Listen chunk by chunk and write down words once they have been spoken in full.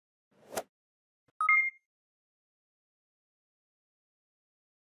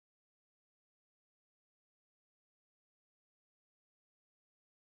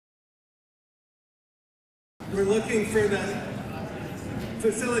we're looking for the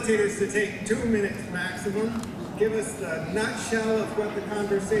facilitators to take 2 minutes maximum, give us the nutshell of what the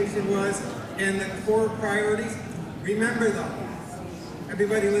conversation was and the core priorities. Remember though,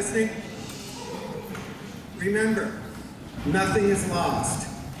 everybody listening? Remember, nothing is lost.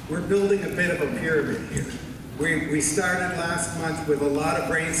 We're building a bit of a pyramid here. We started last month with a lot of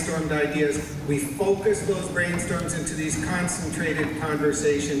brainstormed ideas. We focused those brainstorms into these concentrated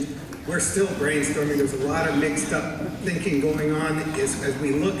conversations. We're still brainstorming. There's a lot of mixed up thinking going on as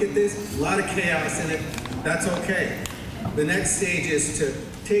we look at this. A lot of chaos in it. That's okay. The next stage is to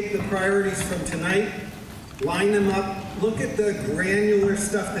take the priorities from tonight, line them up, look at the granular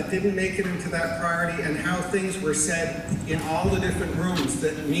stuff that didn't make it into that priority and how things were said in all the different rooms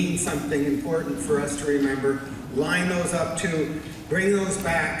that mean something important for us to remember. Line those up to, bring those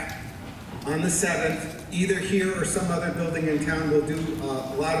back on the 7th, either here or some other building in town. We'll do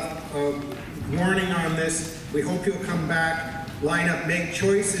a lot of warning on this. We hope you'll come back, line up, make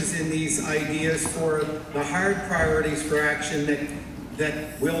choices in these ideas for the hard priorities for action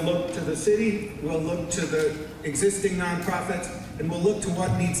that will look to the city, will look to the existing nonprofits, and will look to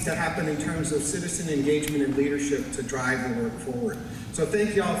what needs to happen in terms of citizen engagement and leadership to drive the work forward. So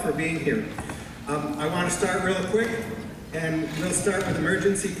thank you all for being here. I want to start real quick, and we'll start with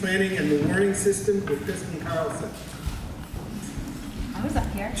emergency planning and the warning system with Kristen Carlson. I was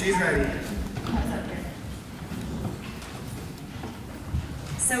up here. She's ready. I was up here.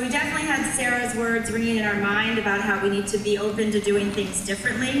 So we definitely had Sarah's words ringing in our mind about how we need to be open to doing things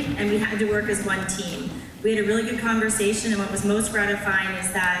differently, and we had to work as one team. We had a really good conversation, and what was most gratifying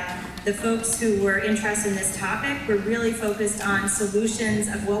is that the folks who were interested in this topic were really focused on solutions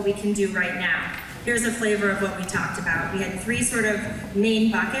of what we can do right now. Here's a flavor of what we talked about. We had 3 sort of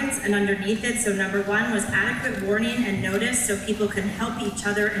main buckets, and underneath it, so number 1 was adequate warning and notice so people can help each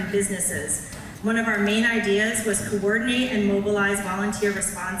other and businesses. One of our main ideas was coordinate and mobilize volunteer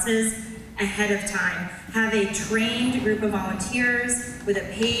responses ahead of time. Have a trained group of volunteers with a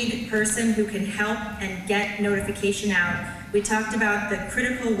paid person who can help and get notification out. We talked about the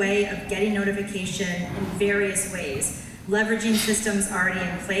critical way of getting notification in various ways. Leveraging systems already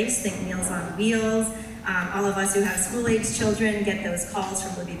in place, think Meals on Wheels. All of us who have school-age children get those calls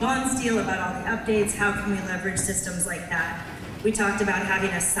from Libby Bonsteel about all the updates. How can we leverage systems like that? We talked about having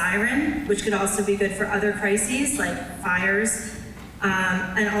a siren, which could also be good for other crises like fires.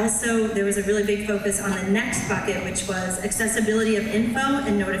 And also there was a really big focus on the next bucket, which was accessibility of info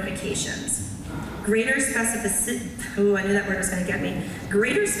and notifications. Greater specificity, ooh, I knew that word was going to get me.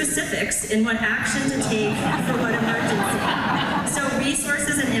 Greater specifics in what action to take for what emergency. So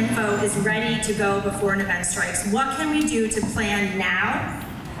resources and info is ready to go before an event strikes. What can we do to plan now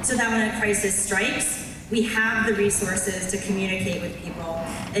so that when a crisis strikes, we have the resources to communicate with people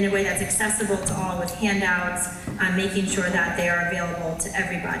in a way that's accessible to all with handouts, making sure that they are available to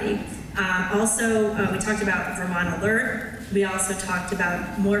everybody. We talked about Vermont Alert. We also talked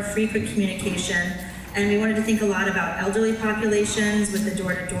about more frequent communication, and we wanted to think a lot about elderly populations with the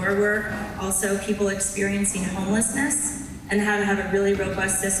door-to-door work, also people experiencing homelessness, and how to have a really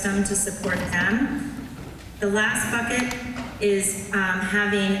robust system to support them. The last bucket is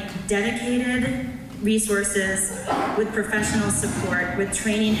having dedicated resources with professional support, with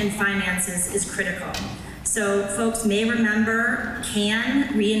training and finances is critical. So folks may remember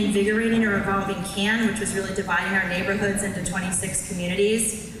CAN, Reinvigorating or Evolving CAN, which was really dividing our neighborhoods into 26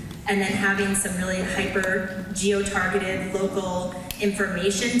 communities, and then having some really hyper geo-targeted local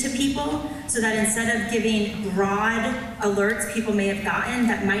information to people, so that instead of giving broad alerts people may have gotten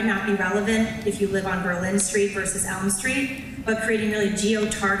that might not be relevant if you live on Berlin Street versus Elm Street, but creating really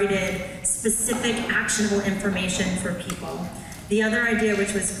geo-targeted, specific, actionable information for people. The other idea,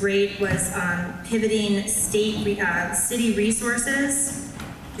 which was great, was pivoting city resources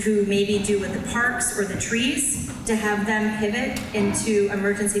who maybe do with the parks or the trees, to have them pivot into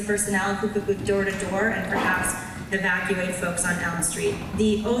emergency personnel who could go door to door and perhaps evacuate folks on Elm Street.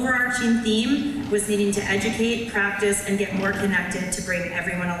 The overarching theme was needing to educate, practice, and get more connected to bring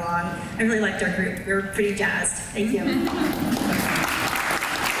everyone along. I really liked our group. We were pretty jazzed. Thank you.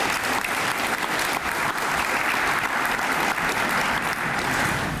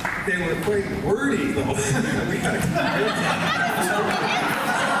 They were quite wordy, though.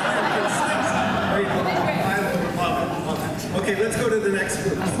 Okay, let's go to the next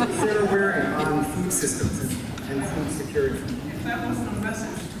group. Sarah Waring on food systems and food security. If that wasn't a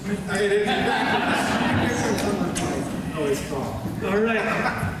message. It is. All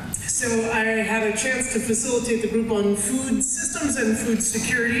right. So I had a chance to facilitate the group on food systems and food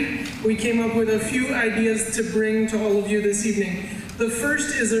security. We came up with a few ideas to bring to all of you this evening. The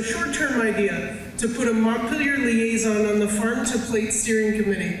first is a short-term idea to put a Montpelier liaison on the Farm to Plate Steering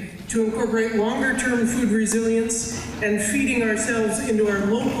Committee to incorporate longer-term food resilience and feeding ourselves into our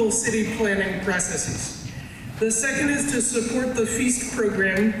local city planning processes. The second is to support the Feast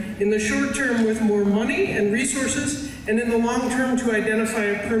program in the short term with more money and resources, and in the long term to identify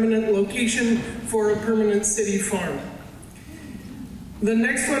a permanent location for a permanent city farm. The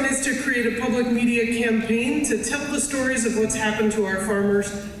next one is to create a public media campaign to tell the stories of what's happened to our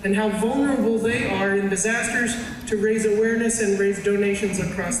farmers and how vulnerable they are in disasters, to raise awareness and raise donations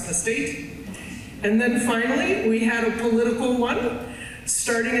across the state. And then finally, we had a political one,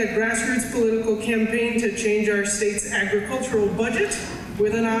 starting a grassroots political campaign to change our state's agricultural budget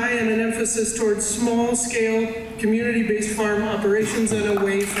with an eye and an emphasis towards small-scale, community-based farm operations and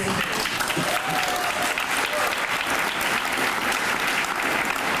away from dairy.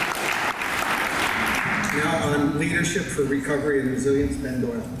 Now on leadership for recovery and resilience, Ben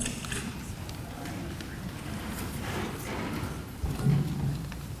Doyle.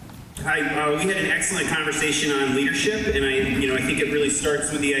 Hi, we had an excellent conversation on leadership, and I think it really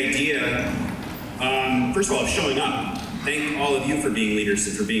starts with the idea, first of all, of showing up. Thank all of you for being leaders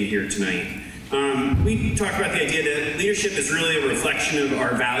and for being here tonight. We talked about the idea that leadership is really a reflection of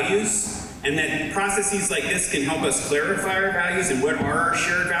our values, and that processes like this can help us clarify our values and what are our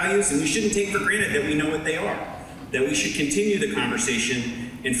shared values, and we shouldn't take for granted that we know what they are. That we should continue the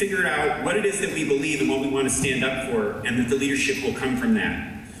conversation and figure out what it is that we believe and what we want to stand up for, and that the leadership will come from that.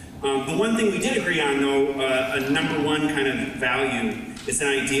 The one thing we did agree on, though, a number one kind of value, is an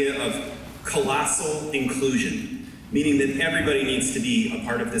idea of colossal inclusion, meaning that everybody needs to be a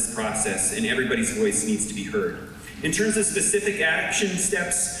part of this process and everybody's voice needs to be heard. In terms of specific action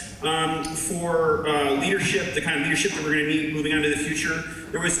steps for leadership, the kind of leadership that we're going to need moving on to the future,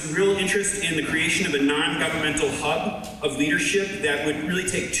 there was real interest in the creation of a non-governmental hub of leadership that would really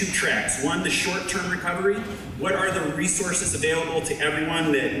take two tracks. One, the short-term recovery. What are the resources available to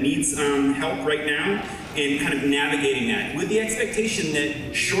everyone that needs help right now? And kind of navigating that with the expectation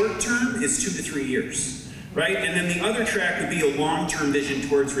that short-term is 2 to 3 years. Right? And then the other track would be a long-term vision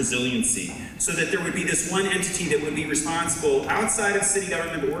towards resiliency, so that there would be this one entity that would be responsible outside of city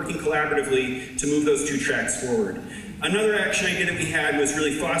government, but working collaboratively to move those two tracks forward. Another action idea that we had was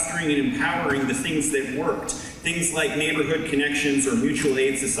really fostering and empowering the things that worked, things like neighborhood connections or mutual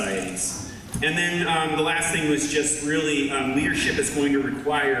aid societies. And then the last thing was just really leadership is going to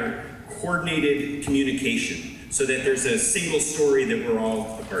require coordinated communication, so that there's a single story that we're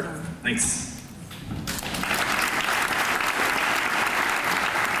all a part of. Thanks.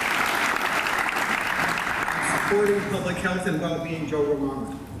 Supporting public health and well-being, Joe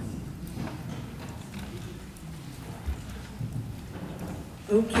Romano.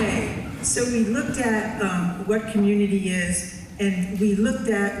 Okay, so we looked at what community is, and we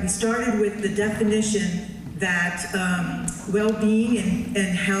started with the definition that well-being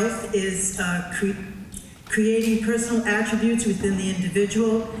and health is creating personal attributes within the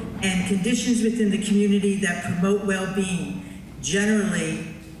individual and conditions within the community that promote well-being, generally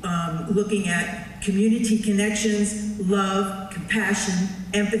looking at community connections, love, compassion,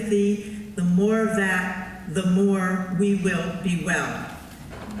 empathy. The more of that, the more we will be well.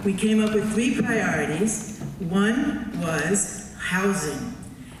 We came up with 3 priorities. One was housing.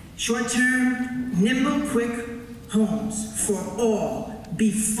 Short-term, nimble, quick homes for all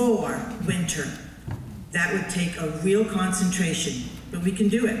before winter. That would take a real concentration, but we can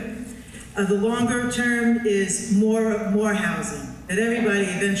do it. The longer term is more housing, that everybody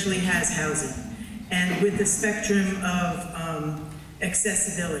eventually has housing, and with the spectrum of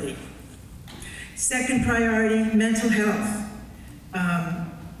accessibility. Second priority, mental health.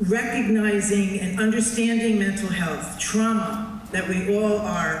 Recognizing and understanding mental health, trauma that we all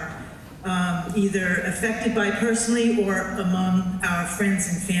are either affected by personally or among our friends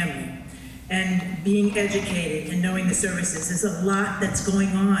and family, and being educated and knowing the services. There's a lot that's going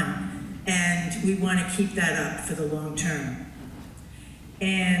on, and we want to keep that up for the long term.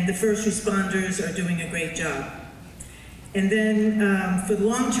 And the first responders are doing a great job. And then for the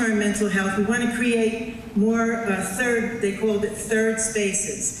long-term mental health, we want to create more they called it third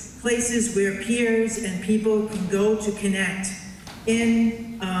spaces, places where peers and people can go to connect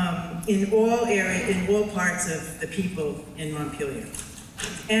in all parts of the people in Montpelier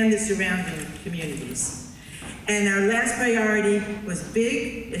and the surrounding communities. And our last priority was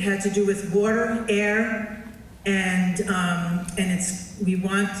big. It had to do with water, air, and we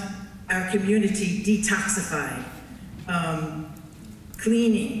want our community detoxified.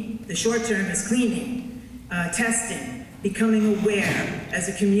 Cleaning, the short term is cleaning, testing, becoming aware as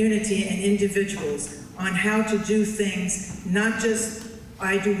a community and individuals on how to do things, not just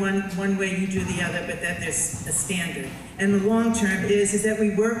I do one way, you do the other, but that there's a standard. And the long term is that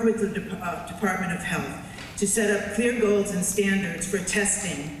we work with the Department of Health to set up clear goals and standards for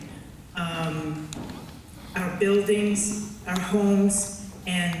testing our buildings, our homes,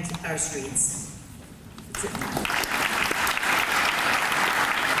 and our streets. That's it.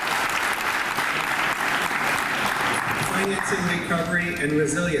 Financing recovery and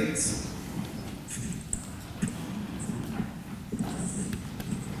resilience.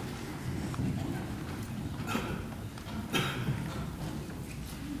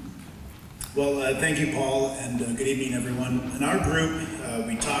 Well, thank you, Paul, and good evening, everyone. In our group,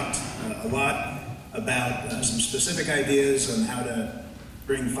 we talked a lot about some specific ideas on how to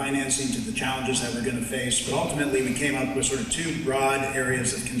bring financing to the challenges that we're going to face, but ultimately we came up with sort of two broad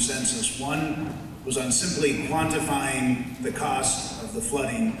areas of consensus. One was on simply quantifying the cost of the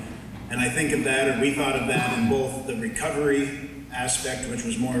flooding, and I think of that, or we thought of that in both the recovery aspect, which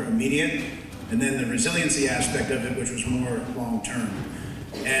was more immediate, and then the resiliency aspect of it, which was more long-term.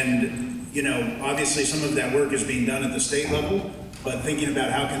 And you know, obviously some of that work is being done at the state level, but thinking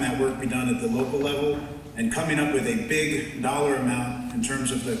about how can that work be done at the local level and coming up with a big dollar amount in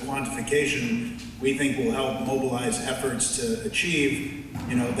terms of the quantification, we think will help mobilize efforts to achieve,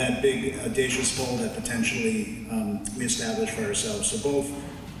 you know, that big audacious goal that potentially we established for ourselves. So both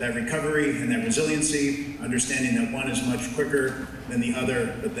that recovery and that resiliency, understanding that one is much quicker than the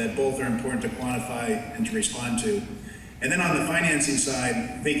other, but that both are important to quantify and to respond to. And then on the financing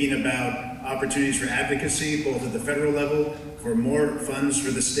side, thinking about opportunities for advocacy, both at the federal level, for more funds for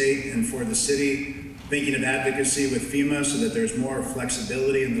the state and for the city, thinking of advocacy with FEMA so that there's more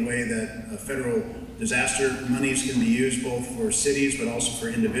flexibility in the way that federal disaster monies can be used, both for cities but also for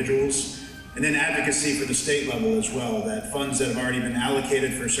individuals. And then advocacy for the state level as well, that funds that have already been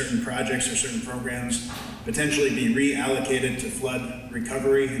allocated for certain projects or certain programs potentially be reallocated to flood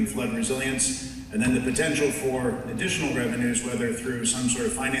recovery and flood resilience. And then the potential for additional revenues, whether through some sort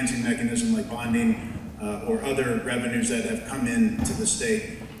of financing mechanism like bonding or other revenues that have come in to the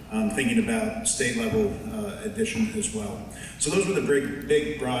state, thinking about state level addition as well. So those were the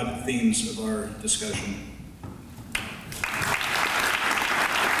big broad themes of our discussion.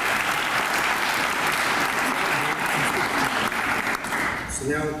 So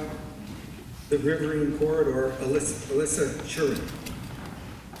now, the Riverine Corridor, Alyssa Sherman.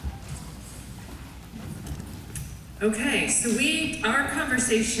 Okay, so our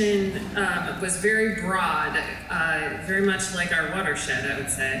conversation was very broad, very much like our watershed, I would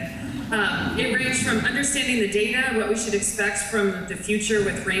say. It ranged from understanding the data, what we should expect from the future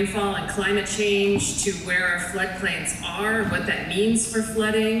with rainfall and climate change, to where our floodplains are, what that means for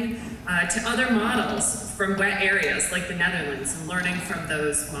flooding, to other models from wet areas like the Netherlands and learning from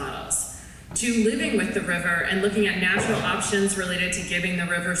those models, to living with the river and looking at natural options related to giving the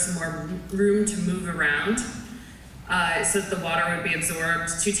river some more room to move around. So that the water would be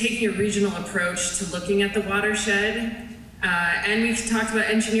absorbed, to taking a regional approach to looking at the watershed. And we talked about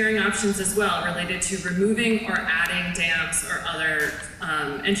engineering options as well, related to removing or adding dams or other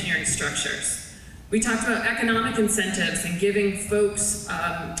engineering structures. We talked about economic incentives and giving folks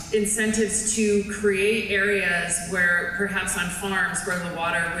incentives to create areas where perhaps on farms where the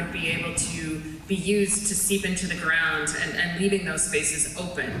water would be able to be used to seep into the ground, and leaving those spaces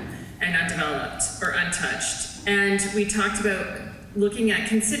open and undeveloped or untouched. And we talked about looking at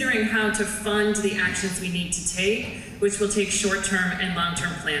considering how to fund the actions we need to take, which will take short-term and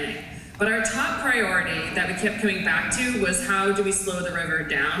long-term planning. But our top priority that we kept coming back to was how do we slow the river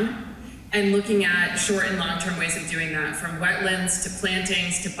down, and looking at short and long-term ways of doing that, from wetlands to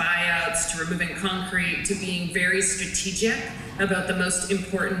plantings to buyouts to removing concrete to being very strategic about the most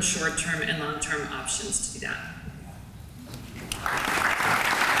important short-term and long-term options to do that.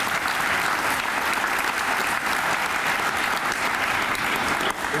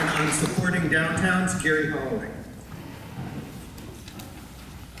 And on supporting downtowns, Gary Holloway.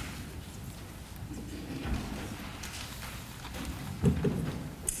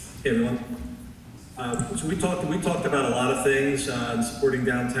 Hey everyone. So we talked about a lot of things in supporting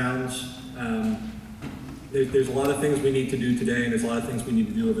downtowns. There's a lot of things we need to do today, and there's a lot of things we need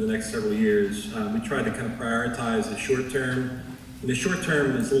to do over the next several years. We tried to kind of prioritize the short term. And the short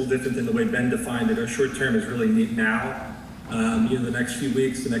term is a little different than the way Ben defined it. Our short term is really now. You know, the next few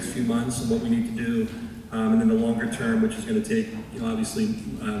weeks, the next few months, and what we need to do, and then the longer term, which is going to take, you know, obviously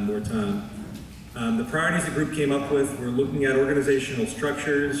more time. The priorities the group came up with were looking at organizational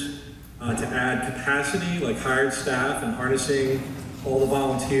structures to add capacity, like hired staff, and harnessing all the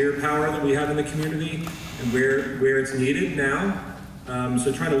volunteer power that we have in the community and where it's needed now.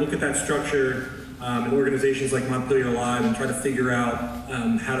 So trying to look at that structure and organizations like Montpelier Alive and try to figure out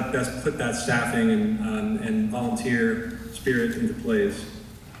how to best put that staffing and volunteer spirit into place.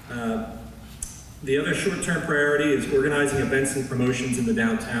 The other short-term priority is organizing events and promotions in the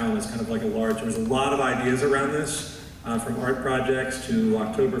downtown. It's kind of like there was a lot of ideas around this, from art projects to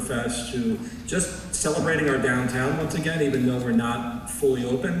Oktoberfest to just celebrating our downtown once again, even though we're not fully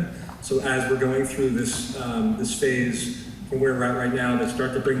open. So as we're going through this, this phase from where we're at right now, to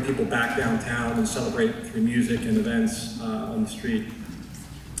start to bring people back downtown and celebrate through music and events on the street.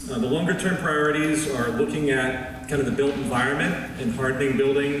 The longer term priorities are looking at kind of the built environment and hardening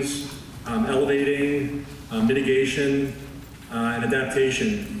buildings, elevating, mitigation, and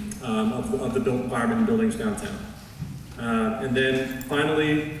adaptation of the built environment and buildings downtown. And then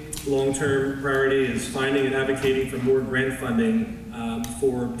finally, long-term priority is finding and advocating for more grant funding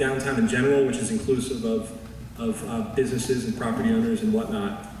for downtown in general, which is inclusive of businesses and property owners and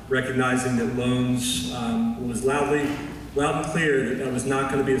whatnot, recognizing that loans was loud and clear that was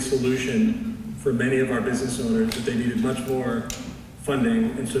not going to be a solution for many of our business owners, that they needed much more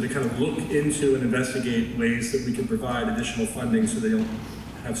funding, and so to kind of look into and investigate ways that we can provide additional funding so they don't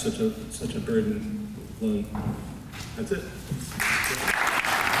have such a burden loan. That's it.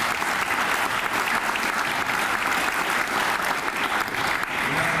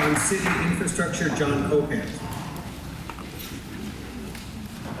 On city infrastructure, John Copan.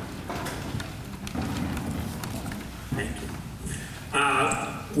 Thank you.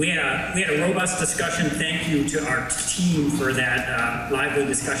 We had a robust discussion. Thank you to our team for that lively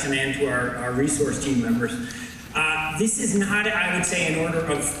discussion, and to our resource team members. This is not, I would say, an order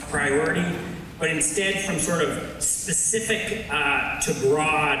of priority, but instead from sort of specific to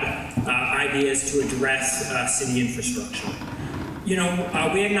broad ideas to address city infrastructure. You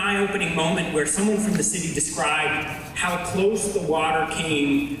know, we had an eye-opening moment where someone from the city described how close the water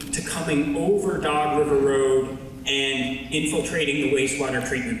came to coming over Dog River Road and infiltrating the wastewater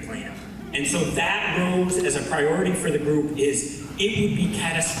treatment plant. And so that rose as a priority for the group. Is it would be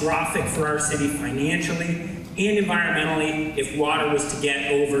catastrophic for our city financially and environmentally if water was to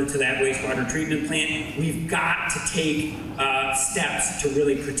get over to that wastewater treatment plant. We've got to take steps to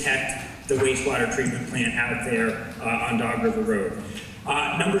really protect the wastewater treatment plant out there on Dog River Road.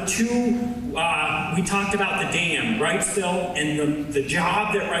 Number two, we talked about the dam, Wrightsville, and the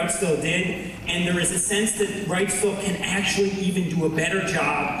job that Wrightsville did, and there is a sense that Wrightsville can actually even do a better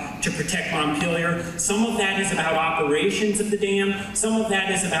job to protect Montpelier. Some of that is about operations of the dam, some of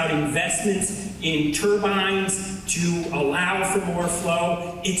that is about investments in turbines to allow for more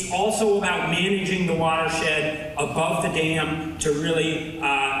flow. It's also about managing the watershed above the dam to really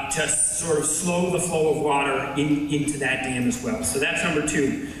to sort of slow the flow of water into that dam as well. So that's number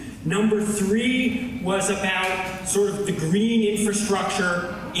two. Number three was about sort of the green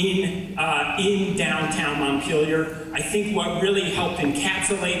infrastructure in downtown Montpelier. I think what really helped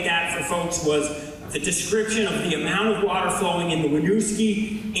encapsulate that for folks was the description of the amount of water flowing in the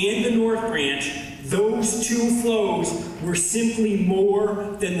Winooski and the North Branch. Those two flows were simply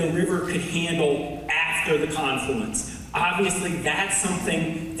more than the river could handle after the confluence. Obviously, that's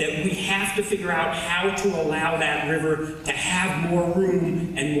something that we have to figure out how to allow that river to have more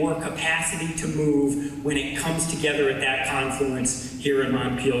room and more capacity to move when it comes together at that confluence here in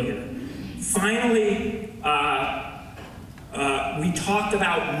Montpelier. Finally, we talked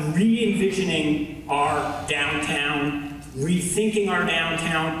about re-envisioning our downtown, rethinking our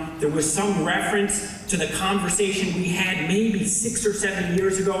downtown. There was some reference to the conversation we had maybe 6 or 7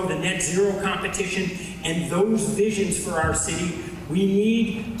 years ago, the net zero competition, and those visions for our city. We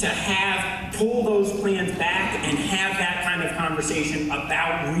need to pull those plans back and have that kind of conversation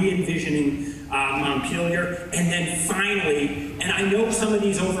about re-envisioning Montpelier. And then finally, and I know some of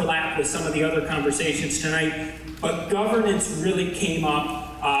these overlap with some of the other conversations tonight, but governance really came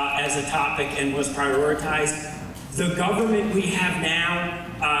up as a topic and was prioritized. The government we have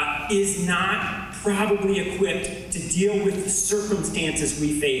now is not probably equipped to deal with the circumstances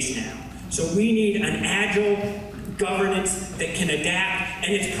we face now. So we need an agile governance that can adapt,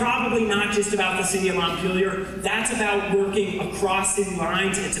 and it's probably not just about the city of Montpelier. That's about working across city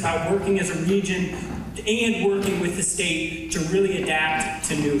lines. It's about working as a region and working with the state to really adapt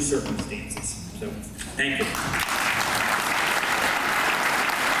to new circumstances. So, thank you.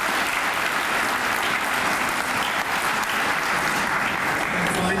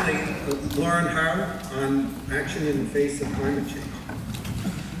 Lauren Howe on action in the face of climate change.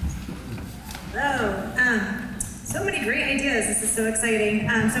 Hello. So many great ideas. This is so exciting.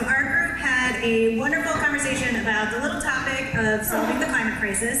 So our group had a wonderful conversation about the little topic topic of solving the climate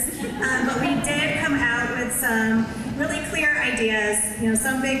crisis, but we did come out with some really clear ideas,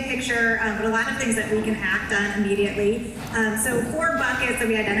 some big picture, but a lot of things that we can act on immediately. So 4 buckets that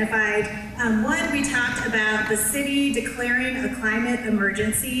we identified. One, we talked about the city declaring a climate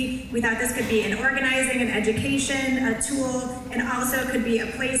emergency. We thought this could be an organizing and education tool, and also could be a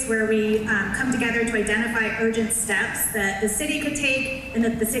place where we come together to identify urgent steps that the city could take, and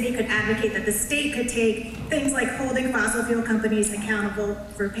that the city could advocate that the state could take, things like holding fossil fuel companies accountable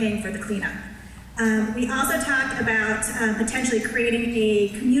for paying for the cleanup. We also talked about potentially creating a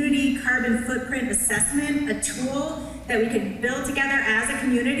community carbon footprint assessment, a tool that we could build together as a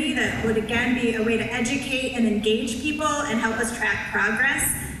community that would again be a way to educate and engage people and help us track progress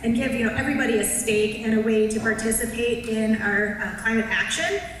and give everybody a stake and a way to participate in our climate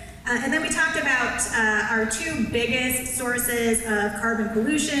action. And then we talked about our 2 biggest sources of carbon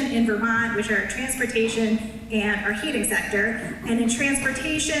pollution in Vermont, which are transportation and our heating sector. And in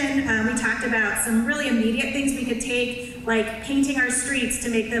transportation, we talked about some really immediate things we could take, like painting our streets to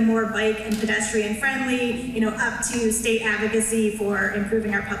make them more bike and pedestrian friendly, up to state advocacy for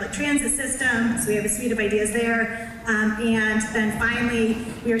improving our public transit system. So we have a suite of ideas there. And then finally,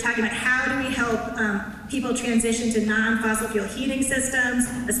 we were talking about how do we help people transition to non-fossil fuel heating systems,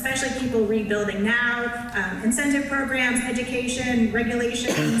 especially people rebuilding now, incentive programs, education,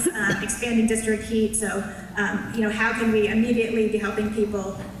 regulations, expanding district heat. So, how can we immediately be helping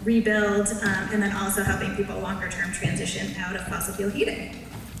people rebuild and then also helping people longer term transition out of fossil fuel heating?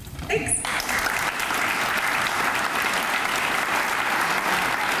 Thanks.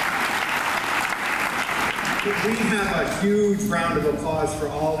 We have a huge round of applause for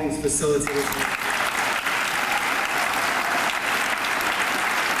all these facilitators.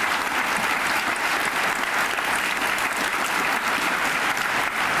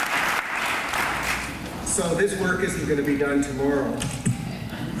 So this work isn't going to be done tomorrow.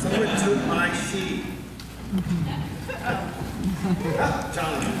 Someone took my sheet.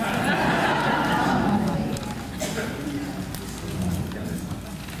 John.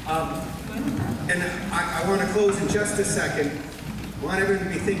 And I want to close in just a second. I want everyone to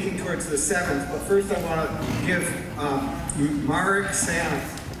be thinking towards the 7th, but first I want to give Marek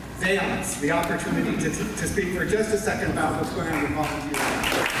Zayans the opportunity to speak for just a second about what's going on with volunteers.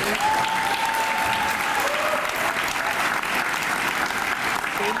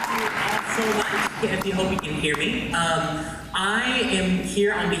 So much. I hope you can hear me. I am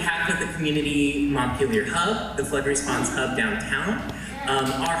here on behalf of the Community Montpelier Hub, the Flood Response Hub downtown.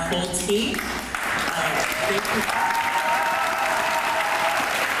 Our whole team. Thank you.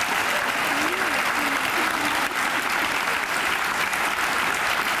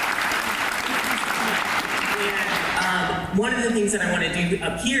 One of the things that I want to do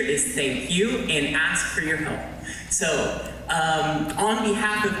up here is thank you and ask for your help. So, on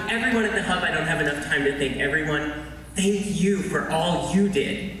behalf of everyone at the Hub, I don't have enough time to thank everyone. Thank you for all you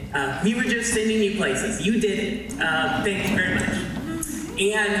did. We were just sending you places. You did it. Thank you very much.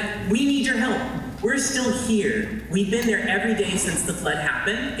 And we need your help. We're still here. We've been there every day since the flood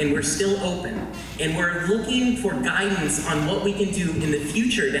happened, and we're still open. And we're looking for guidance on what we can do in the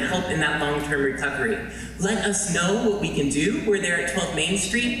future to help in that long-term recovery. Let us know what we can do. We're there at 12 Main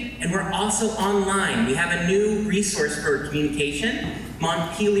Street, and we're also online. We have a new resource for communication,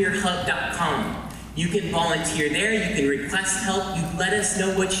 montpelierhub.com. You can volunteer there, you can request help, you let us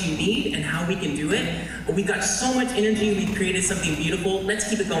know what you need and how we can do it. But we've got so much energy, we've created something beautiful. Let's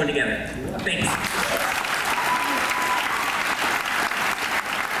keep it going together. Thanks.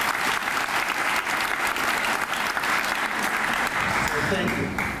 Thank you.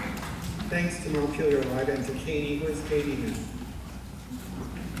 Thanks to Montpelier Live and to Katie. Where's Katie now?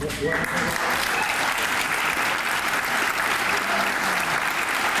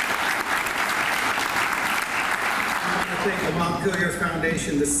 Thank the Montpelier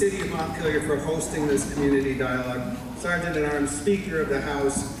Foundation, the City of Montpelier for hosting this community dialogue. Sergeant at Arms, Speaker of the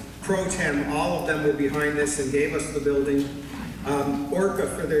House, Pro Tem, all of them were behind this and gave us the building. Orca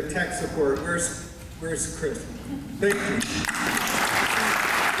for their tech support. Where's Chris? Thank you.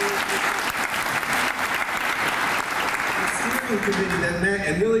 The steering committee that met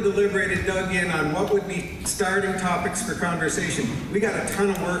and really deliberated, dug in on what would be starting topics for conversation. We got a ton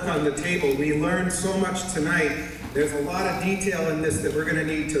of work on the table. We learned so much tonight. There's a lot of detail in this that we're going to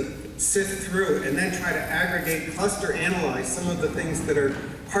need to sift through and then try to aggregate, cluster, analyze some of the things that are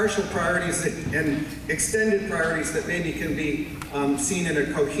partial priorities and extended priorities that maybe can be seen in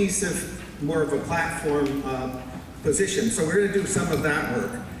a cohesive, more of a platform position. So we're going to do some of that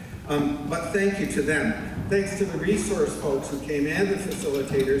work. But thank you to them. Thanks to the resource folks who came and the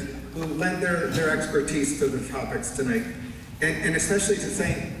facilitators. who lent their expertise to the topics tonight. And especially to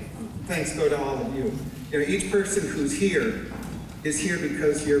say, thanks go to all of you. You know, each person who's here is here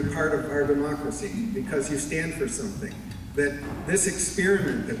because you're part of our democracy, because you stand for something. That this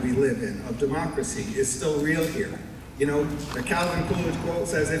experiment that we live in of democracy is still real here. You know, the Calvin Coolidge quote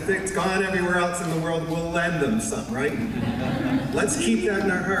says, if it's gone everywhere else in the world, we'll lend them some, right? Let's keep that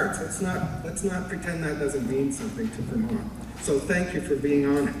in our hearts. Let's not pretend that doesn't mean something to Vermont. So thank you for being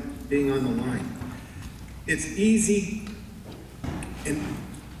on it, being on the line. It's easy in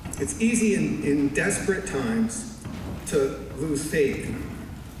desperate times to lose faith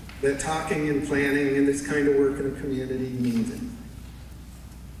that talking and planning and this kind of work in a community means it.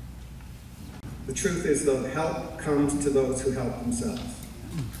 The truth is, though, help comes to those who help themselves.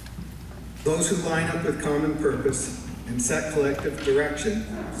 Those who line up with common purpose and set collective direction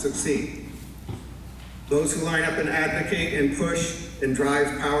succeed. Those who line up and advocate and push and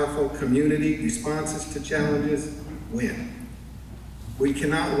drive powerful community responses to challenges win. We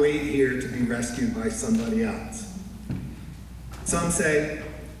cannot wait here to be rescued by somebody else. Some say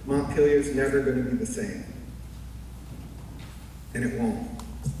Montpelier's never going to be the same. And it won't.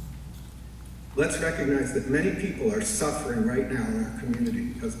 Let's recognize that many people are suffering right now in our community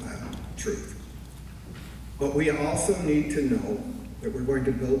because of that truth. But we also need to know that we're going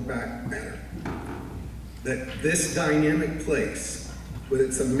to build back better. That this dynamic place, with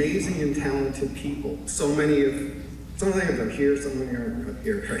its amazing and talented people, some of them are here, some of them are not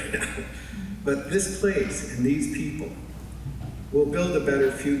here right now. But this place and these people will build a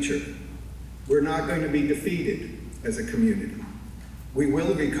better future. We're not going to be defeated as a community. We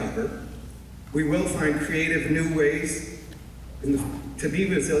will recover. We will find creative new ways to be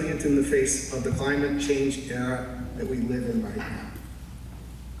resilient in the face of the climate change era that we live in right now.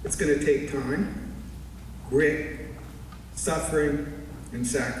 It's going to take time, grit, suffering, and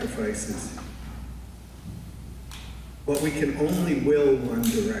sacrifices. But we can only will one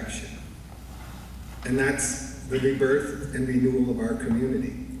direction, and that's the rebirth and renewal of our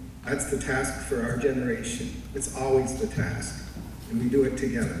community. That's the task for our generation. It's always the task, and we do it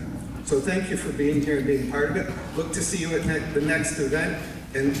together. So thank you for being here and being part of it. Look to see you at the next event,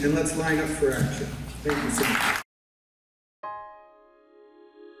 and let's line up for action. Thank you so much.